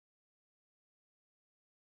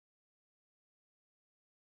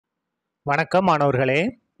வணக்கம் மாணவர்களே.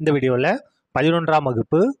 இந்த வீடியோவில் 11ஆம்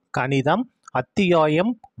வகுப்பு கணிதம்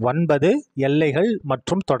அத்தியாயம் 9 எல்லைகள்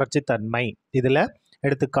மற்றும் தொடர்ச்சித்தன்மை. இதில்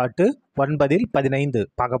எடுத்துக்காட்டு 9இல் 15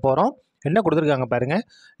 பார்க்க போகிறோம். என்ன கொடுத்துருக்காங்க பாருங்க.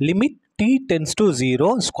 Limit t tends to 0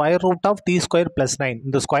 square root of D square plus 9.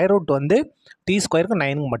 இந்த ஸ்கொயர் ரூட் வந்து டி ஸ்கொயருக்கு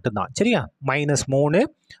 9 மட்டும்தான், சரியா? -3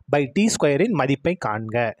 பை டி ஸ்கொயரின் மதிப்பை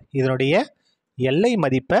காண்க. இதனுடைய எல்லை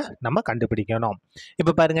மதிப்பை நம்ம கண்டுபிடிக்கணும்.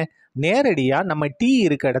 இப்போ பாருங்க, நேரடியாக நம்ம டி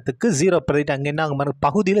இருக்க இடத்துக்கு 0 பிரதிட்டு அங்கே என்ன ஆகும்?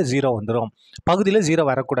 பகுதியில் 0 வந்துடும். பகுதியில் 0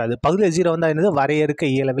 வரக்கூடாது. பகுதியில் 0 வந்தால் என்னது? வரையறுக்க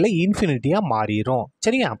இயலவில்லை, இன்ஃபினிட்டியாக மாறிடும்,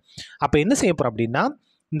 சரியா? அப்போ என்ன செய்ய போகிறோம் அப்படின்னா,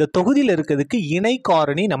 இந்த தொகுதியில் இருக்கிறதுக்கு இணை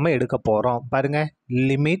காரணி நம்ம எடுக்க போகிறோம். பாருங்க,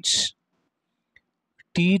 limits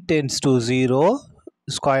D tends to 0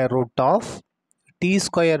 square root of D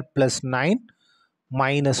square plus 9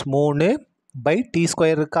 -3 by D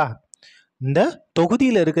square இருக்கா? இந்த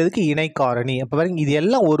தொகுதியில் இருக்கிறதுக்கு இணை காரணி. அப்போ பாருங்க, இது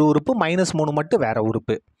எல்லாம் ஒரு உறுப்பு, -3 மட்டும் வேற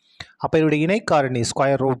உறுப்பு. அப்போ இதோடைய இணை காரணி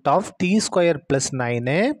square root of D square plus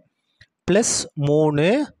 9 plus 3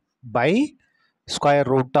 by square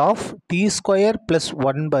root of D square plus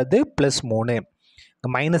 9 plus 3.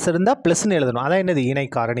 Minus இருந்தால் ப்ளஸ்ன்னு எழுதணும். அதான் என்னது? இணை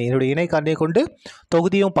காரணி. இதோடைய இணை காரணியை கொண்டு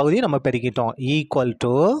தொகுதியும் பகுதியும் நம்ம பெருக்கிட்டோம். Equal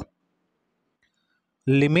to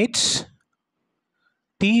limits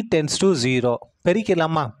D tends to 0.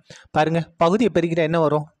 பெருக்கலாமா? பாருங்க, பகுதியை பெருக்கிட்டா என்ன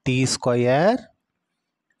வரும்? D square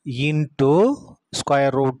into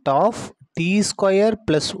square root of D square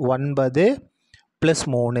plus 9 plus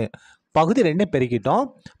 3. பகுதி ரெண்டு பெருக்கிட்டோம்.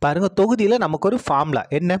 பாருங்க, தொகுதியில் நமக்கு ஒரு ஃபார்முலா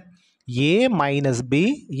என்ன? ஏ மைனஸ் பி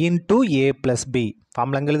இன்டு ஏ ப்ளஸ் பி.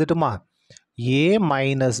 ஃபார்முலா அங்கே எழுதிட்டுமா? ஏ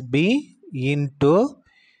minus B into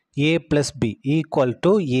A plus B equal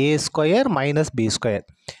to A square minus B square.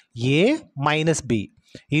 A minus B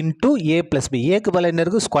into A plus B. ஏக்கு பதில் என்ன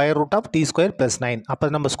இருக்குது? Square root of D square plus 9. அப்போ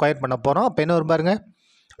நம்ம square பண்ண போகிறோம். அப்போ என்ன வரும் பாருங்க?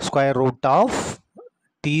 Square root of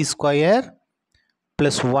D square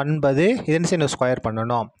plus 9. இது என்ன செய்யணும்? ஸ்கொயர்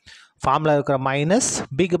பண்ணணும். ஃபார்முலா இருக்கிற மைனஸ்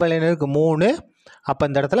பிக்கு பதில் என்ன இருக்குது? 3. அப்போ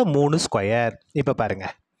இந்த இடத்துல 3 ஸ்கொயர். இப்போ பாருங்க,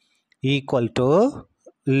 equal to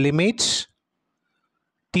limits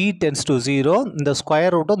D tends to 0. இந்த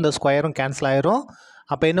ஸ்கொயர் ரூட்டும் இந்த ஸ்கொயரும் கேன்சல் ஆயிரும்.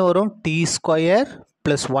 அப்போ என்ன வரும்? டி ஸ்கொயர்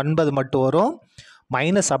ப்ளஸ் 9 மட்டும் வரும்.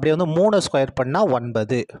 மைனஸ் அப்படியே வந்து 3 ஸ்கொயர் பண்ணால்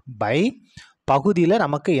 9 பை பகுதியில்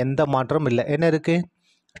நமக்கு எந்த மாற்றமும் இல்லை. என்ன இருக்குது?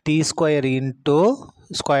 D square into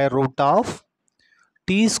square root of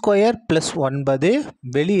D square plus 9,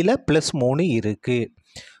 வெளியில் ப்ளஸ் 3 இருக்குது.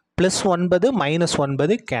 Plus 9 minus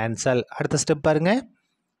 9 cancel. அடுத்த ஸ்டெப் பாருங்க,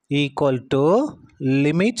 equal to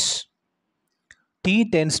limits D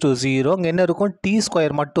tends to 0. இங்கே என்ன இருக்கும்? டி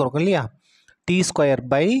ஸ்கொயர் மட்டும் இருக்கும் இல்லையா? D square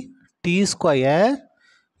by D square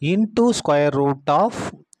into square root of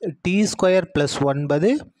D square plus 9,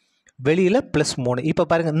 வெளியில் ப்ளஸ் 3. இப்போ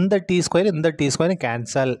பாருங்கள், இந்த D square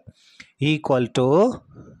cancel. Equal to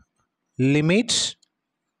limits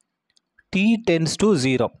D tends to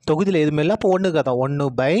 0. தொகுதியில் எதுவுமே இல்லை, அப்போ 1 தான். 1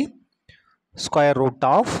 பை ஸ்கொயர் ரூட்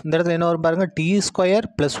ஆஃப், இந்த இடத்துல என்ன வரும் பாருங்கள்? டி ஸ்கொயர்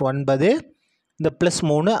ப்ளஸ் 9, இந்த ப்ளஸ்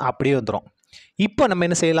 3 அப்படியே வந்துடும். இப்போ நம்ம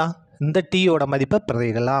என்ன செய்யலாம்? இந்த டீயோட மதிப்பை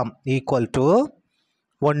பிரதியிடலாம். Equal to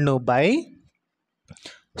 1 by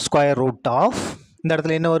square root of, இந்த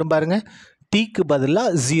இடத்துல என்ன வரும் பாருங்க? டீக்கு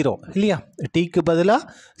பதிலாக 0 இல்லையா? டீக்கு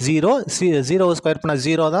பதிலாக 0. 0 ஸ்கொயர் பண்ணால்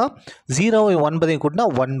 0 தான். 0 9 கூட்டினா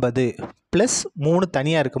 9 ப்ளஸ் 3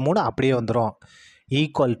 தனியாக இருக்குது, 3 அப்படியே வந்துடும்.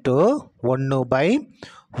 ஈக்குவல் டு 1 பை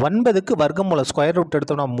 9க்கு வர்க்கமூலம் ஸ்கொயர் ரூட்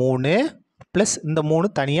எடுத்தோம்னா 3 ப்ளஸ் இந்த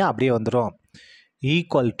 3 தனியாக அப்படியே வந்துடும்.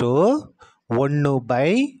 ஈக்குவல் டு 1 பை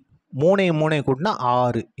 3 கூட்டினா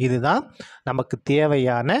 6. இதுதான் நமக்கு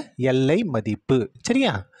தேவையான எல்லை மதிப்பு,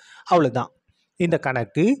 சரியா? அவ்வளோதான், இந்த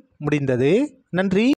கணக்கு முடிந்தது. நன்றி.